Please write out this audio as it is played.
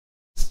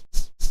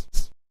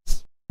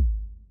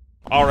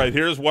Alright,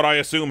 here's what I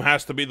assume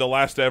has to be the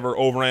last ever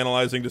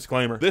overanalyzing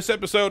disclaimer. This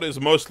episode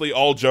is mostly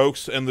all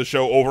jokes and the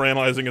show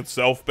overanalyzing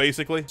itself,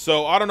 basically.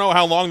 So I don't know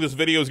how long this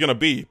video is gonna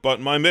be,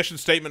 but my mission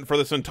statement for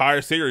this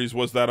entire series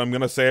was that I'm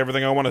gonna say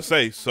everything I want to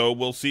say, so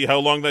we'll see how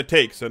long that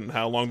takes and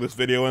how long this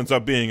video ends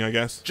up being, I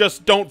guess.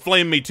 Just don't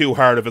flame me too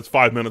hard if it's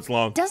 5 minutes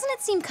long. Doesn't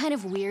it seem kind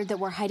of weird that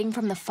we're hiding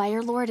from the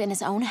Fire Lord in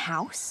his own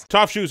house?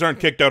 Top shoes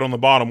aren't kicked out on the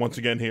bottom once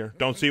again here.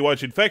 Don't see why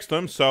she'd fix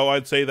them, so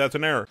I'd say that's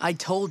an error. I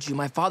told you,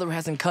 my father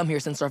hasn't come here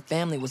since our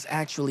family was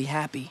actually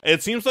happy.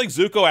 It seems like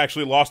Zuko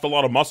actually lost a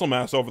lot of muscle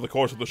mass over the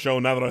course of the show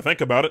now that I think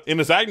about it. In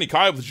his Agni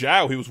Kai with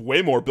Zhao, he was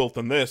way more built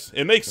than this.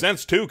 It makes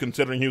sense too,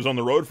 considering he was on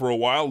the road for a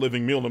while,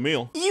 living meal to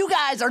meal. You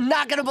guys are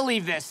not gonna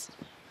believe this.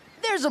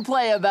 There's a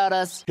play about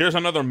us. Here's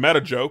another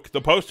meta joke. The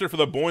poster for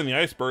The Boy in the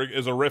Iceberg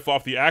is a riff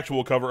off the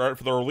actual cover art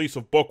for the release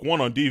of Book 1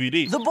 on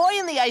DVD. The Boy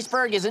in the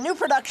Iceberg is a new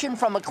production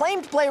from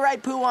acclaimed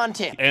playwright Pooh on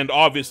Tip. And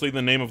obviously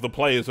the name of the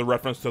play is a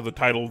reference to the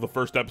title of the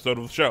first episode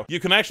of the show. You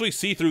can actually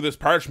see through this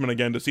parchment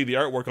again to see the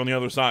artwork on the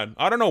other side.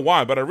 I don't know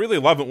why, but I really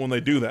love it when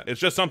they do that.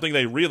 It's just something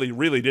they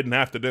really didn't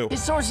have to do.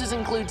 His sources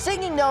include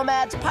singing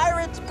nomads,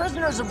 pirates,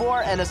 prisoners of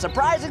war, and a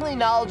surprisingly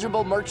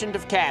knowledgeable merchant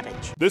of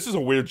cabbage. This is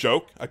a weird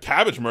joke. A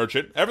cabbage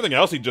merchant. Everything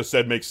else he just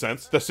said makes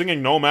sense. The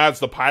singing nomads,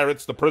 the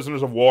pirates, the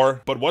prisoners of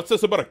war. But what's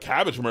this about a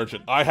cabbage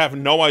merchant? I have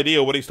no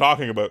idea what he's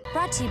talking about.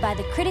 Brought to you by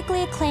the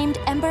critically acclaimed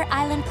Ember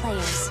Island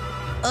players.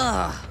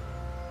 Ugh.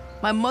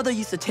 My mother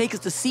used to take us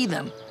to see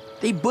them.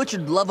 They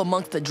butchered Love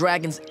Amongst the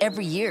Dragons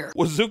every year.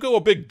 Was Zuko a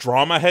big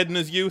drama head in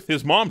his youth?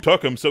 His mom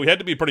took him, so he had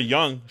to be pretty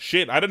young.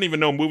 Shit, I didn't even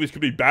know movies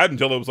could be bad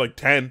until I was like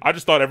 10. I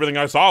just thought everything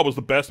I saw was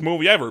the best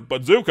movie ever.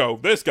 But Zuko,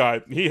 this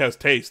guy, he has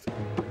taste.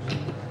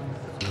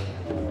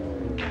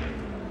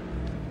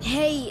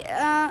 Hey,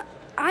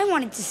 I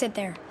wanted to sit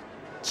there.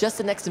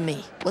 Just next to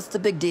me. What's the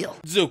big deal?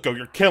 Zuko,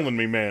 you're killing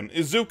me, man.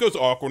 Is Zuko's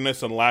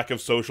awkwardness and lack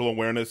of social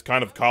awareness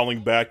kind of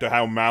calling back to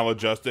how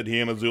maladjusted he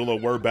and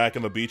Azula were back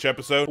in the beach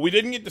episode? We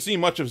didn't get to see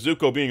much of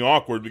Zuko being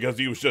awkward because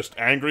he was just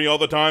angry all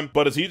the time,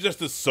 but is he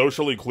just as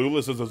socially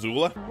clueless as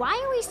Azula? Why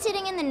are we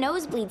sitting in the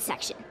nosebleed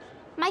section?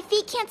 My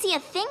feet can't see a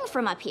thing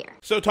from up here.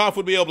 So Toph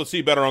would be able to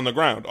see better on the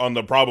ground, on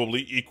the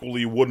probably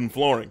equally wooden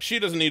flooring. She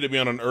doesn't need to be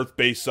on an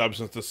earth-based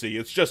substance to see.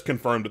 It's just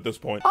confirmed at this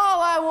point.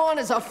 All I want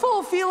is a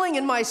full feeling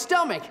in my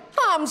stomach.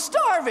 I'm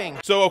starving.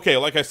 So okay,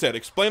 like I said,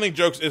 explaining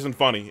jokes isn't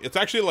funny. It's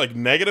actually like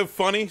negative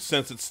funny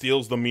since it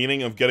steals the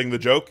meaning of getting the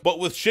joke. But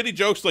with shitty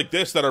jokes like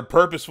this that are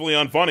purposefully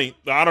unfunny,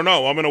 I don't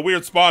know, I'm in a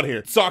weird spot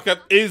here. Sokka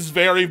is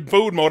very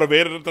food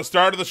motivated at the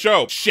start of the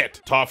show.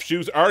 Shit, Toph's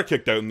shoes are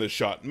kicked out in this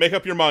shot. Make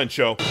up your mind,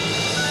 show.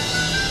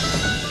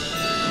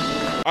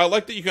 I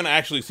like that you can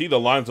actually see the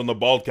lines on the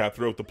bald cap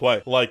throughout the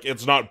play. Like,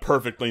 it's not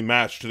perfectly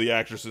matched to the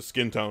actress's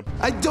skin tone.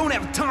 I don't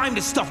have time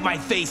to stuff my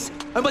face.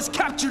 I must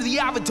capture the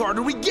Avatar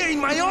to regain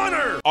my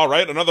honor!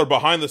 Alright, another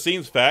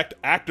behind-the-scenes fact.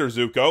 Actor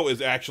Zuko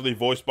is actually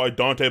voiced by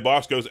Dante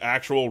Bosco's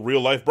actual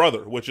real-life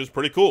brother, which is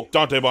pretty cool.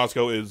 Dante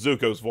Bosco is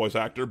Zuko's voice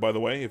actor, by the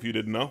way, if you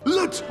didn't know.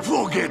 Let's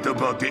forget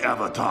about the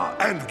Avatar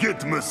and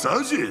get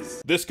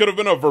massages. This could have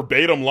been a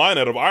verbatim line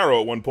out of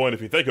Iroh at one point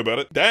if you think about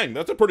it. Dang,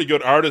 that's a pretty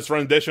good artist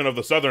rendition of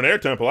the Southern Air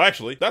Temple,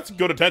 actually. That's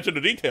good attention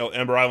to detail,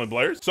 Ember Island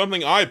players.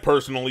 Something I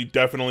personally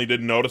definitely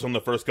didn't notice on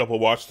the first couple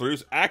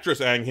watch-throughs.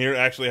 Actress Aang here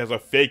actually has a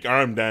fake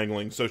arm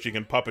dangling so she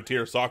can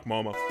puppeteer Sock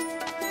Momo.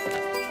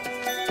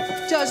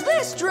 Does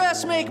this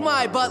dress make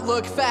my butt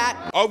look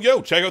fat? Oh,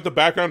 yo, check out the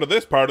background of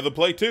this part of the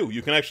play, too.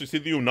 You can actually see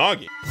the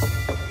Unagi.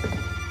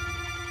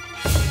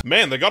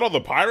 Man, they got all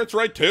the pirates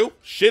right, too?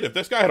 Shit, if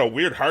this guy had a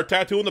weird heart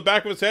tattoo on the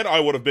back of his head, I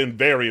would have been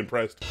very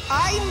impressed.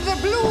 I'm the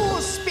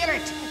Blue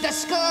Spirit, the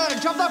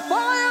scourge of the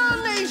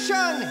Fire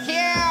Nation,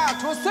 here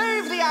to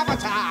save the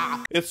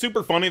Avatar. It's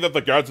super funny that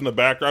the guards in the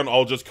background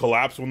all just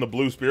collapse when the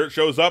Blue Spirit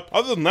shows up.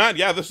 Other than that,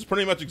 yeah, this is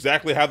pretty much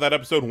exactly how that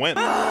episode went.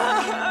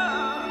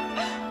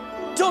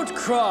 Don't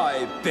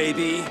cry,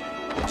 baby.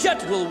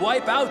 Jet will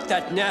wipe out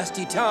that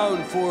nasty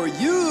town for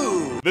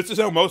you! This is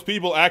how most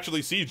people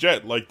actually see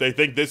Jet, like they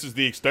think this is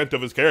the extent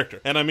of his character.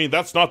 And I mean,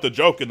 that's not the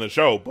joke in the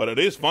show, but it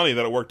is funny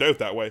that it worked out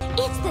that way.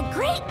 It's the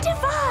Great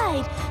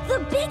Divide, the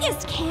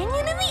biggest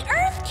canyon in the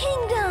Earth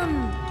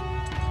Kingdom!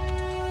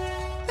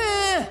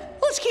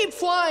 Let's keep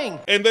flying.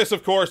 And this,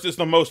 of course, is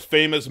the most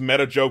famous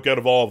meta joke out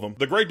of all of them.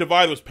 The Great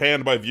Divide was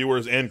panned by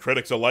viewers and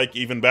critics alike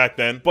even back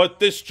then, but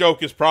this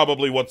joke is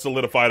probably what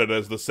solidified it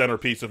as the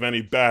centerpiece of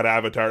any bad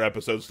Avatar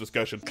episode's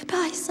discussion.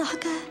 Goodbye,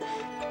 Sokka.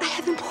 I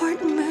have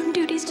important moon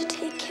duties to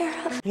take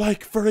care of.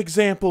 Like, for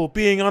example,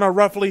 being on a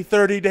roughly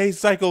 30-day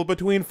cycle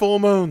between full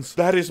moons.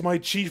 That is my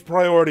chief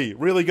priority.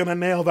 Really gonna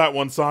nail that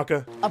one,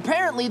 Sokka.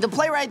 Apparently, the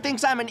playwright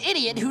thinks I'm an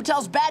idiot who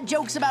tells bad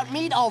jokes about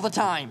meat all the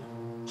time.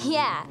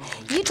 Yeah,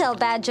 you tell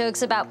bad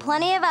jokes about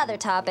plenty of other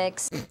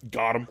topics.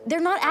 Got him.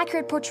 They're not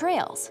accurate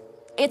portrayals.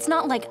 It's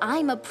not like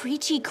I'm a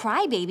preachy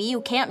crybaby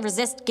who can't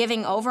resist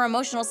giving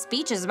over-emotional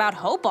speeches about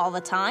hope all the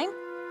time.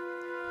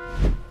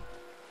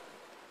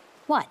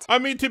 What? I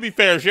mean, to be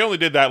fair, she only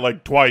did that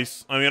like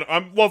twice. I mean,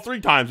 well, 3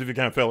 times if you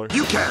can't fill her.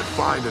 You can't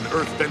find an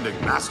earthbending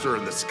master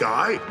in the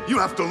sky. You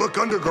have to look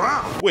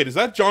underground. Wait, is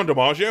that John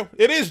DiMaggio?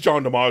 It is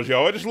John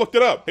DiMaggio. I just looked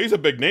it up. He's a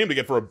big name to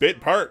get for a bit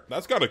part.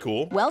 That's kind of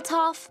cool. Well,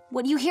 Toph,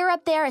 what you hear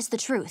up there is the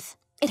truth.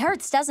 It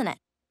hurts, doesn't it?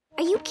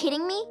 Are you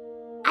kidding me?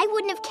 I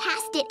wouldn't have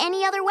cast it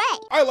any other way.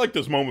 I like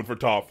this moment for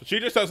Toph. She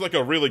just has like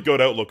a really good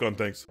outlook on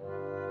things.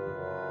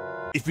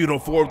 If you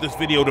don't forward this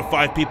video to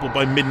 5 people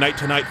by midnight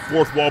tonight,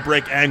 4th wall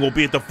break Aang will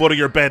be at the foot of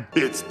your bed.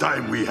 It's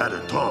time we had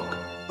a talk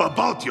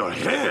about your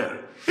hair.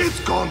 It's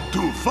gone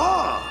too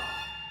far.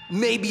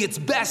 Maybe it's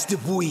best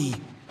if we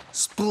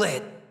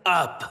split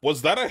up.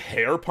 Was that a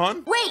hair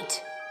pun?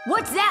 Wait!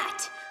 What's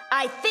that?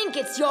 I think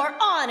it's your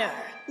honor.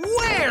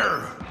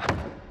 Where?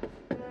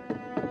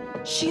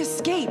 She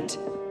escaped,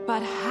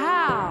 but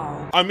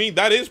how? I mean,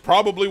 that is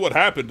probably what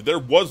happened. There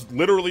was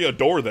literally a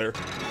door there.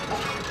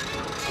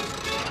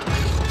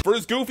 For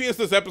as goofy as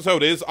this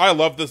episode is, I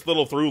love this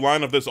little through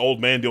line of this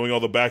old man doing all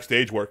the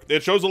backstage work.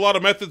 It shows a lot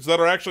of methods that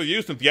are actually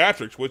used in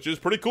theatrics, which is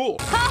pretty cool.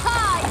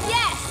 Haha,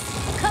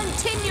 yes!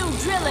 Continue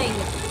drilling.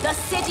 The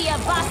city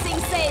of Ba Sing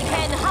Se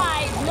can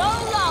hide no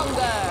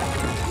longer.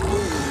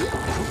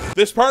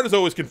 This part has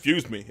always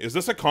confused me. Is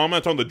this a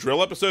comment on the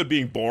drill episode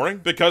being boring?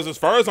 Because as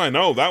far as I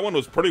know, that one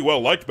was pretty well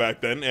liked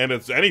back then, and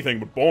it's anything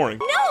but boring.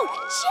 No!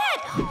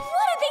 Jet! What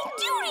did they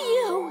do to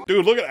you?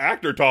 Dude, look at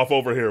actor Toph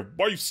over here.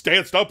 Why are you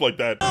stanced up like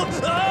that?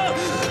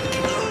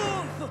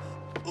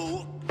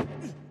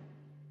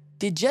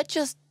 Did Jet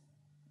just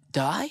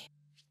die?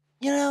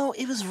 You know,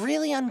 it was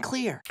really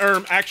unclear.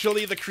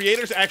 Actually, the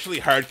creators actually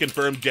hard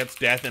confirmed Jet's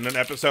death in an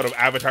episode of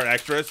Avatar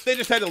Extras. They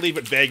just had to leave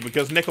it vague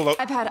because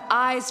I've had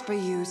eyes for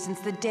you since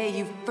the day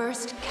you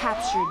first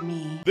captured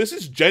me. This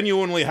is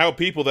genuinely how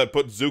people that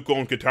put Zuko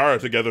and Katara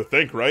together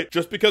think, right?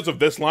 Just because of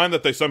this line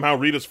that they somehow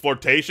read as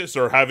flirtatious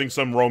or having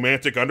some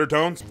romantic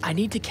undertones? I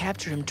need to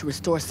capture him to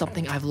restore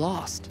something I've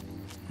lost.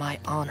 My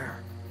honor.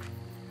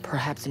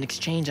 Perhaps in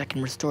exchange I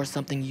can restore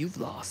something you've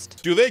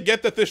lost. Do they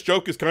get that this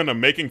joke is kind of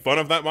making fun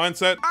of that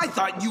mindset? I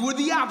thought you were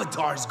the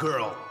Avatar's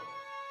girl.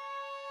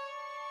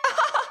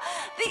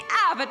 The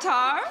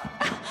Avatar?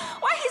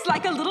 Why, he's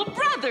like a little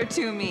brother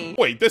to me.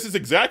 Wait, this is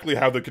exactly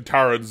how the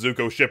Katara and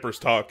Zuko shippers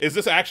talk. Is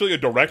this actually a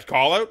direct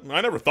call-out? I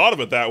never thought of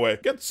it that way.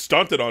 Get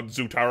stunted on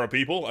Zutara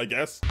people, I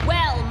guess.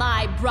 Well,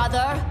 my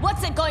brother,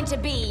 what's it going to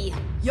be?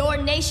 Your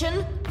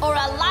nation or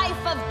a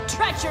life of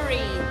treachery?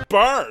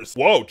 Bars!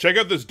 Whoa, check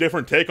out this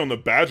different take on the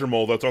Badger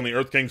Mole that's on the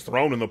Earth King's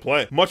throne in the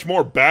play. Much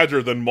more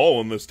Badger than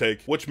Mole in this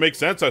take. Which makes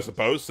sense, I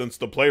suppose, since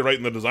the playwright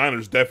and the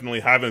designers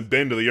definitely haven't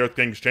been to the Earth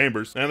King's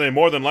chambers, and they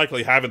more than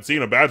likely haven't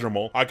seen a Badger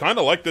Mole. I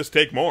kinda like this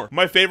take more.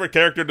 My favorite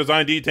character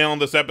design detail in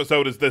this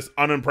episode is this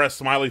unimpressed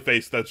smiley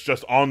face that's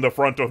just on the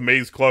front of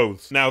May's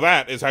clothes. Now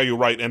that is how you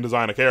write and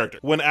design a character.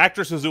 When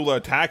actress Azula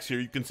attacks here,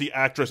 you can see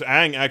actress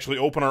Aang actually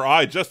open her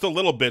eye just a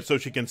little bit so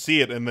she can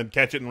see it and then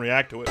catch it and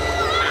react to it.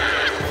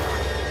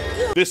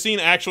 This scene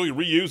actually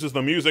reuses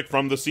the music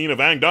from the scene of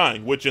Aang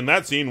dying, which in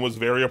that scene was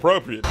very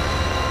appropriate.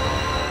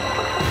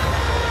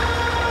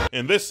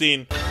 In this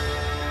scene,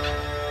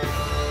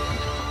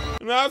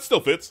 no, it still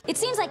fits. It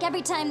seems like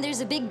every time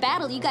there's a big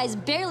battle, you guys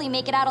barely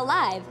make it out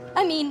alive.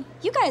 I mean,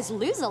 you guys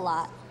lose a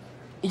lot.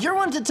 You're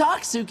one to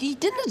talk, Suki.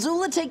 Didn't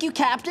Azula take you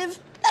captive?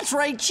 That's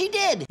right, she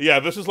did. Yeah,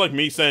 this is like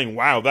me saying,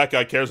 wow, that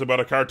guy cares about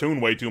a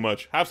cartoon way too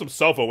much. Have some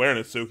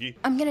self-awareness, Suki.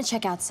 I'm gonna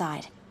check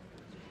outside.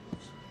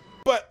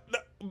 But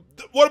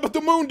what about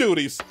the moon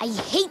duties? I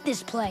hate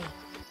this play.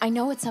 I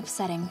know it's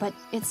upsetting, but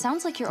it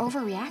sounds like you're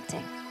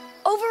overreacting.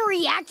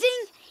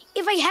 Overreacting?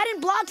 If I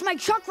hadn't blocked my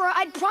chakra,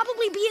 I'd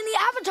probably be in the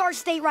Avatar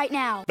state right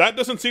now. That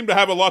doesn't seem to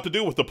have a lot to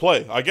do with the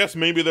play. I guess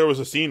maybe there was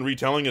a scene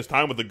retelling his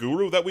time with the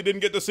Guru that we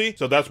didn't get to see,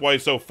 so that's why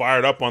he's so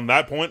fired up on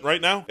that point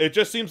right now. It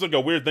just seems like a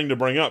weird thing to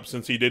bring up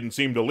since he didn't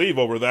seem to leave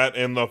over that,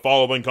 and the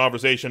following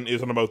conversation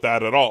isn't about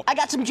that at all. I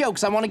got some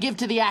jokes I want to give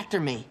to the actor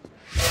me.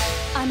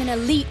 I'm an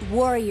elite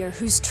warrior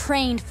who's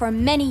trained for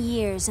many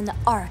years in the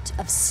art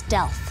of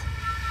stealth.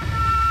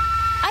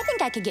 I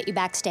think I could get you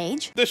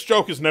backstage. This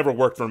joke has never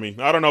worked for me.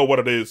 I don't know what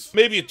it is.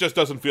 Maybe it just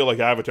doesn't feel like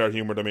Avatar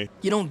humor to me.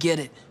 You don't get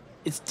it.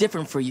 It's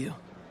different for you.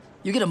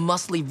 You get a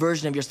muscly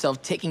version of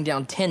yourself taking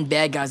down 10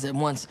 bad guys at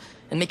once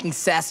and making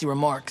sassy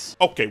remarks.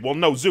 Okay, well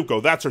no,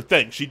 Zuko, that's her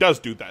thing. She does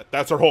do that.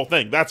 That's her whole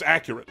thing. That's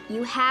accurate.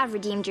 You have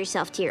redeemed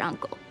yourself to your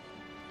uncle.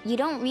 You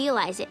don't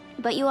realize it,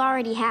 but you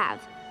already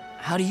have.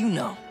 How do you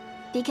know?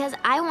 Because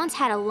I once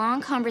had a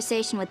long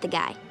conversation with the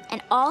guy,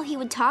 and all he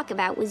would talk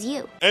about was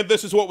you. And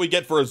this is what we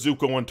get for a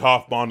Zuko and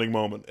Toph bonding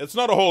moment. It's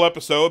not a whole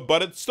episode,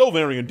 but it's still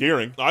very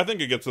endearing. I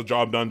think it gets the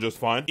job done just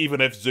fine, even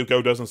if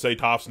Zuko doesn't say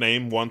Toph's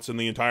name once in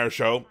the entire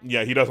show.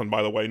 Yeah, he doesn't,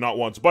 by the way, not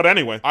once. But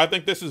anyway, I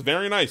think this is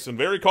very nice and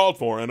very called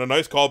for, and a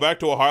nice callback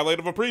to a highlight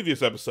of a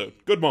previous episode.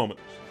 Good moment.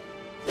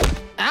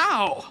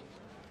 Ow!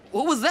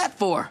 What was that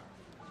for?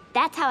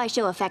 That's how I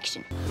show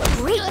affection.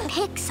 Great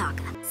pick,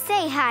 Sokka.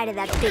 Say hi to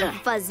that big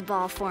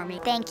fuzzball for me.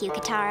 Thank you,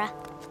 Katara.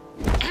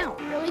 Ow,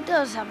 really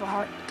does have a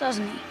heart,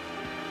 doesn't he?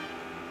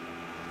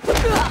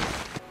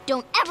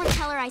 Don't ever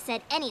tell her I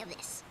said any of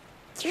this.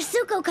 Your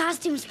Zuko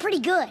costume's pretty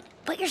good.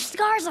 But your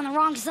scar's on the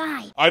wrong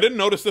side. I didn't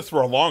notice this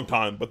for a long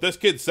time, but this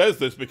kid says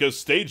this because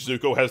Stage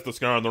Zuko has the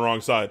scar on the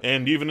wrong side,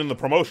 and even in the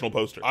promotional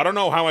poster. I don't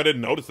know how I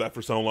didn't notice that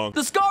for so long.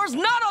 The scar's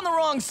not on the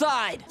wrong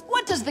side!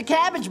 What does the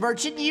cabbage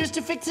merchant use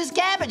to fix his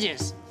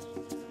cabbages?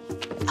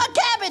 A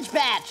cabbage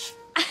patch!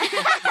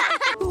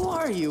 Who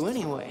are you,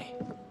 anyway?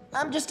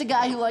 I'm just a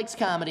guy who likes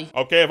comedy.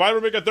 Okay, if I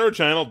ever make a third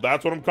channel,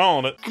 that's what I'm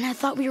calling it. And I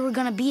thought we were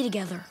gonna be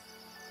together.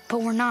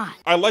 But we're not.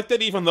 I like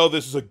that even though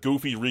this is a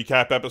goofy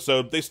recap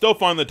episode, they still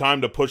find the time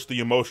to push the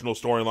emotional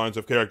storylines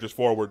of characters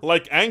forward.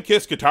 Like, Aang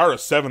kissed Katara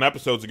 7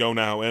 episodes ago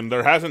now, and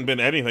there hasn't been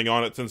anything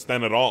on it since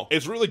then at all.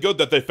 It's really good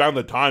that they found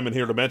the time in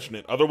here to mention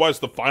it, otherwise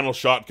the final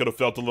shot could have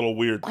felt a little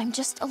weird. I'm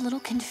just a little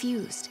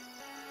confused.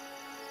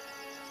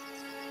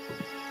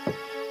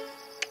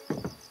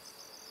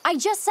 I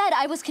just said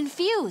I was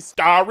confused.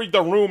 Read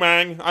the room,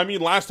 Aang. I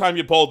mean, last time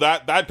you pulled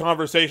that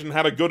conversation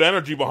had a good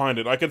energy behind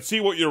it. I could see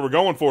what you were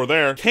going for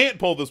there. Can't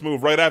pull this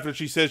move right after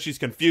she says she's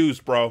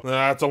confused, bro.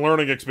 That's a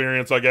learning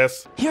experience, I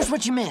guess. Here's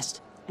what you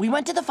missed. We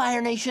went to the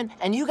Fire Nation,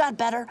 and you got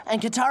better, and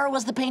Katara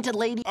was the Painted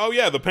Lady. Oh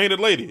yeah, the Painted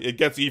Lady. It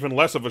gets even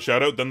less of a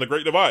shout-out than the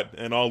Great Divide,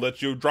 and I'll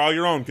let you draw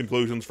your own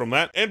conclusions from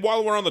that. And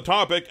while we're on the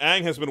topic,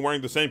 Aang has been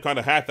wearing the same kind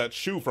of hat that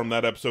Shu from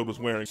that episode was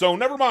wearing. So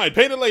never mind,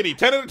 Painted Lady,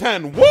 10 out of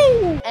 10,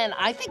 woo! And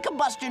I think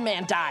Combustion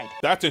Man died.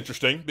 That's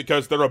interesting,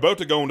 because they're about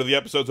to go into the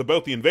episodes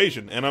about the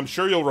invasion, and I'm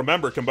sure you'll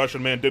remember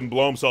Combustion Man didn't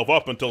blow himself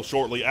up until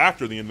shortly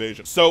after the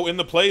invasion. So in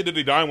the play, did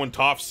he die when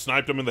Toph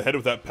sniped him in the head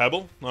with that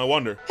pebble? I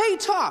wonder. Hey,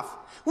 Toph,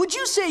 would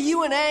you say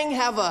you and Aang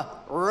have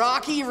a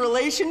rocky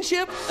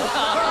relationship? I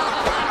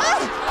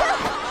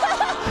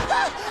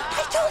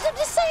told him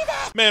to say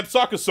that! Man,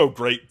 Sokka's so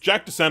great.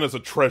 Jack Descent is a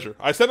treasure.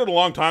 I said it a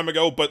long time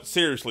ago, but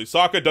seriously,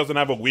 Sokka doesn't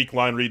have a weak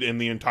line read in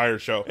the entire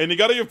show. And you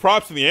gotta give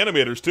props to the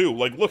animators too.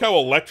 Like, look how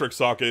electric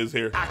Sokka is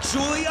here.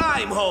 Actually,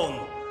 I'm home,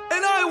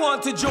 and I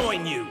want to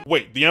join you.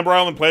 Wait, the Ember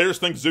Island players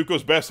think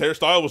Zuko's best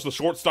hairstyle was the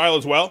short style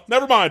as well?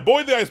 Never mind,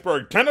 Boy the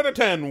Iceberg, 10 out of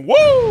 10,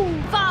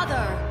 woo!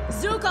 Father,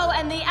 Zuko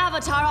and the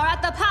Avatar are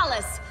at the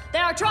palace. They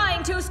are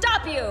trying to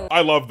stop you.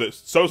 I love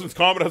this. Sozin's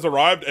comet has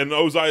arrived and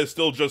Ozai is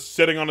still just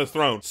sitting on his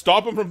throne.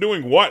 Stop him from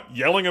doing what?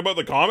 Yelling about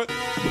the comet?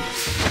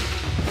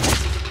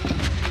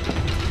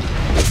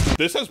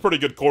 This has pretty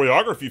good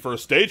choreography for a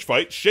stage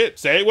fight. Shit,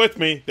 say it with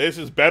me. This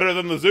is better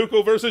than the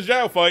Zuko versus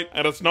Zhao fight,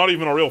 and it's not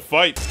even a real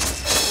fight.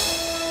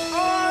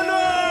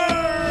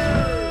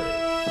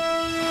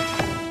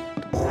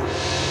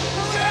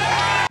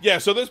 Yeah,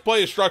 so this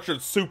play is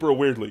structured super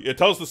weirdly. It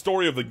tells the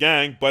story of the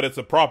gang, but it's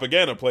a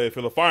propaganda play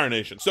for the Fire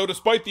Nation. So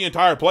despite the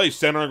entire play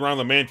centering around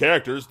the main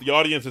characters, the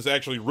audience is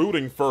actually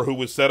rooting for who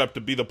was set up to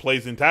be the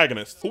play's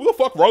antagonist. Who the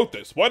fuck wrote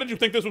this? Why did you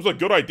think this was a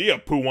good idea,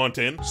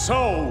 Pu-Wan-Tin?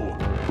 So,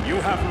 you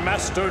have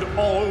mastered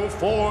all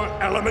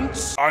 4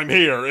 elements? I'm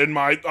here, in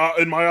my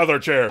other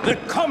chair. The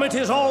comet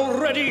is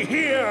already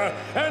here,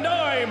 and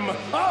I'm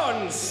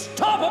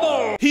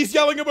unstoppable! He's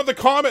yelling about the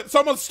comet!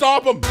 Someone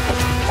stop him!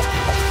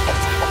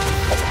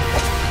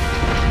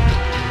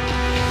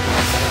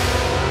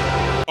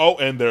 Oh,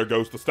 and there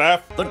goes the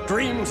staff. The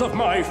dreams of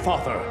my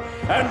father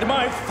and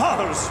my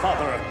father's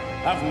father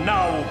have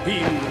now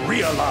been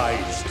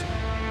realized.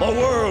 The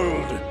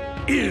world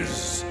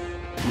is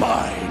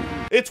mine.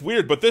 It's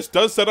weird, but this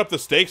does set up the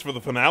stakes for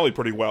the finale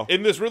pretty well.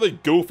 In this really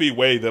goofy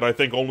way that I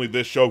think only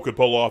this show could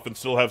pull off and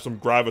still have some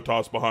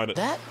gravitas behind it.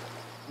 That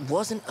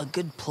wasn't a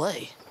good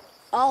play.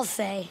 I'll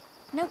say.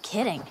 No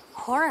kidding.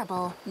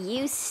 Horrible.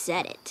 You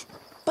said it.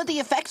 But the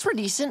effects were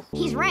decent.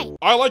 He's right.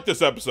 I like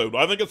this episode.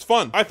 I think it's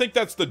fun. I think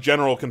that's the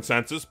general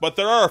consensus, but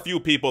there are a few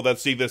people that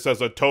see this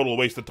as a total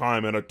waste of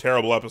time and a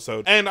terrible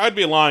episode. And I'd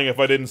be lying if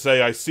I didn't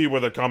say I see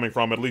where they're coming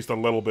from at least a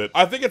little bit.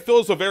 I think it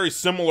fills a very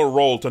similar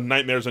role to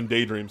Nightmares and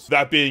Daydreams.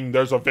 That being,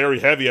 there's a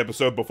very heavy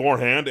episode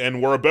beforehand, and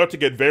we're about to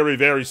get very,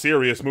 very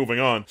serious moving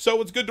on.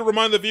 So it's good to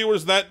remind the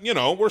viewers that, you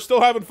know, we're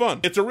still having fun.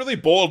 It's a really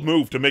bold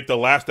move to make the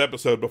last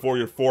episode before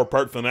your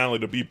 4-part finale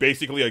to be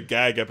basically a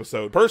gag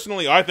episode.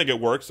 Personally, I think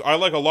it works. I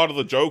like a lot of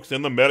the jokes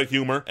in the meta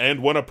humor,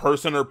 and when a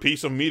person or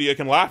piece of media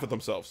can laugh at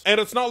themselves. And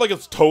it's not like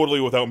it's totally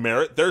without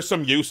merit. There's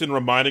some use in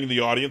reminding the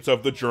audience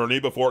of the journey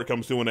before it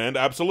comes to an end,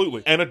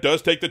 absolutely. And it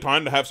does take the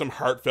time to have some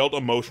heartfelt,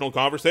 emotional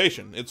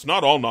conversation. It's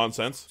not all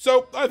nonsense.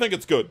 So, I think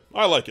it's good.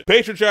 I like it.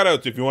 Patreon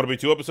shoutouts. If you want to be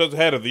 2 episodes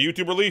ahead of the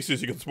YouTube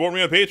releases, you can support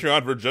me on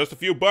Patreon for just a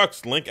few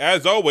bucks. Link,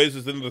 as always,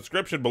 is in the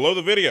description below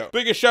the video.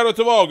 Biggest shoutouts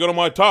of all go to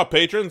my top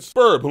patrons.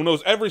 Burb, who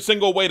knows every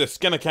single way to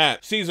skin a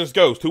cat. Caesar's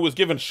Ghost, who was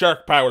given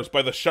shark powers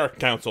by the Shark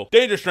Council.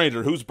 Danger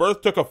Stranger, whose birth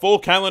took a full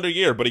calendar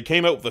year, but he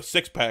came out with a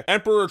 6-pack.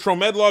 Emperor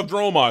Tromedlov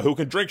Dromai, who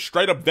can drink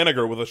straight up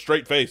vinegar with a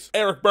straight face.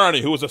 Eric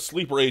Barney, who is a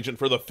sleeper agent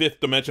for the 5th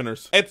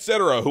Dimensioners.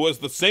 Etc., who has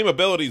the same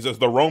abilities as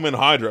the Roman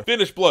Hydra.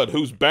 Finnish Blood,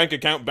 whose bank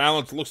account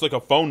balance looks like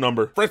a phone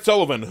number. Fred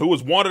Sullivan, who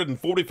was wanted in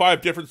 45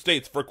 different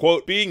states for,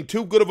 quote, being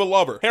too good of a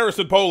lover.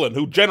 Harrison Poland,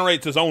 who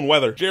generates his own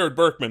weather. Jared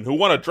Berkman, who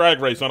won a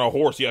drag race on a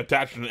horse he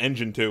attached an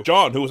engine to.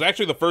 John, who was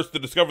actually the first to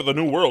discover the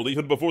New World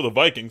even before the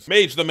Vikings.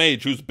 Mage the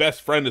Mage, whose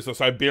best friend is a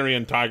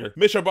Siberian tiger.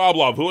 Misha Bali,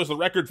 Bloblov, who has the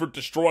record for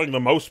destroying the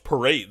most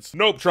parades.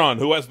 Nopetron,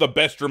 who has the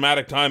best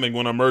dramatic timing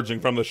when emerging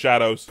from the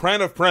shadows.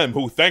 Pran of Prem,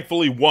 who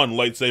thankfully won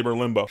lightsaber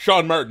limbo.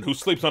 Sean Martin, who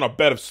sleeps on a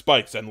bed of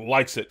spikes and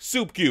likes it.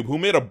 Soup Cube, who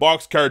made a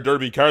boxcar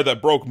derby car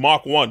that broke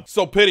Mach 1.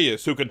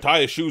 Sulpidius, who can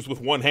tie his shoes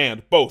with one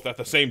hand, both at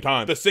the same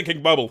time. The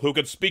Sinking Bubble, who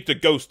can speak to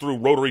ghosts through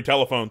rotary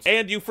telephones.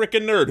 And You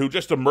Frickin' Nerd, who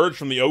just emerged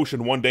from the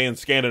ocean one day in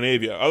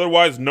Scandinavia,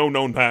 otherwise no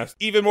known past.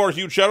 Even more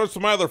huge shoutouts to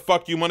my other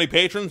Fuck You Money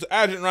patrons: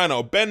 Agent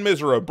Rhino, Ben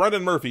Misera,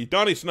 Brendan Murphy,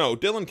 Donnie Snow,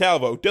 Dylan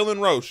Calvo,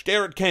 Dylan Roche,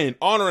 Garrett Kane,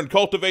 Honor and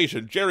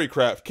Cultivation, Jerry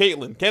Kraft,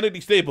 Caitlin, Kennedy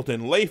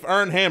Stapleton, Leif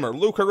Arnhammer,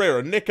 Luke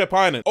Herrera, Nick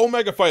Kapainen,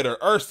 Omega Fighter,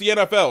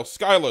 RCNFL,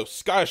 Skylos,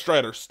 Sky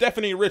Strider,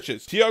 Stephanie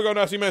Riches, Tiago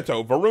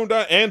Nascimento,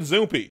 Varunda, and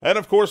Zoompi. And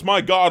of course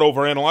my god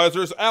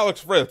overanalyzers: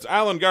 Alex Fritz,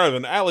 Alan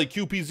Garvin, Ali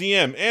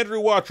QPZM, Andrew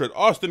Watchett,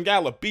 Austin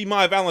Gallup, Be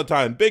My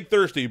Valentine, Big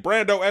Thirsty,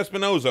 Brando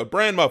Espinoza,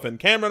 Brand Muffin,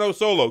 Cameron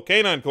O'Solo,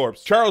 Canine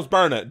Corpse, Charles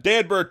Barnett,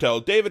 Dan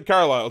Bertel, David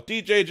Carlisle,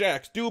 DJ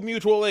Jax, Do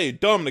Mutual Aid,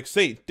 Dominic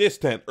Saint,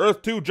 Distant,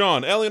 Earth 2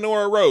 John,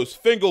 Eleanor Rose,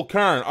 Fingal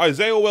Karn,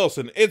 Isaiah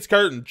Wilson, It's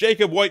Curtin,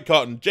 Jacob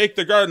Whitecotton, Jake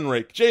the Garden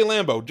Rake, Jay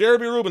Lambo,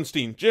 Jeremy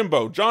Rubenstein,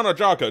 Jimbo, John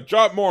Ajaka,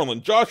 Jot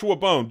Moreland, Joshua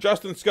Bone,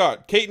 Justin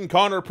Scott, Caton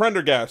Connor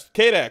Prendergast,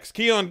 Kadax,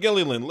 Keon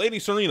Gilliland, Lady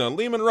Serena,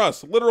 Lehman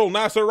Russ, Literal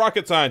NASA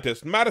Rocket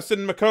Scientist,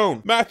 Madison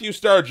McCone, Matthew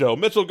Stargell,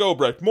 Mitchell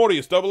Gobrecht,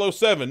 Mortius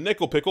 007,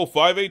 Nickel Pickle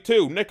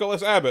 582,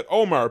 Nicholas Abbott,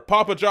 Omar,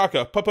 Papa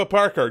Jaka, Papa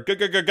Parker,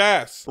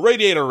 Gas,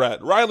 Radiator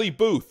Rat, Riley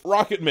Booth,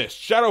 Rocket Mist,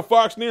 Shadow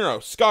Fox Nero,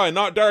 Sky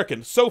Not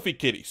Darkened, Sophie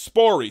Kitty,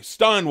 Spory,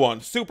 Stein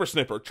One, Super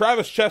Snipper,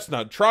 Travis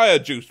Chestnut,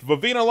 Triad Juiced,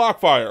 Vavina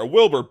Lockfire,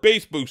 Wilbur,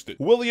 Base Boosted,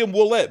 William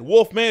Willette,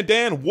 Wolfman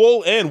Dan,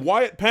 Wool, and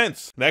Wyatt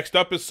Pence. Next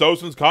up is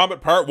Sozin's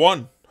Comet Part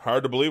 1.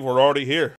 Hard to believe we're already here.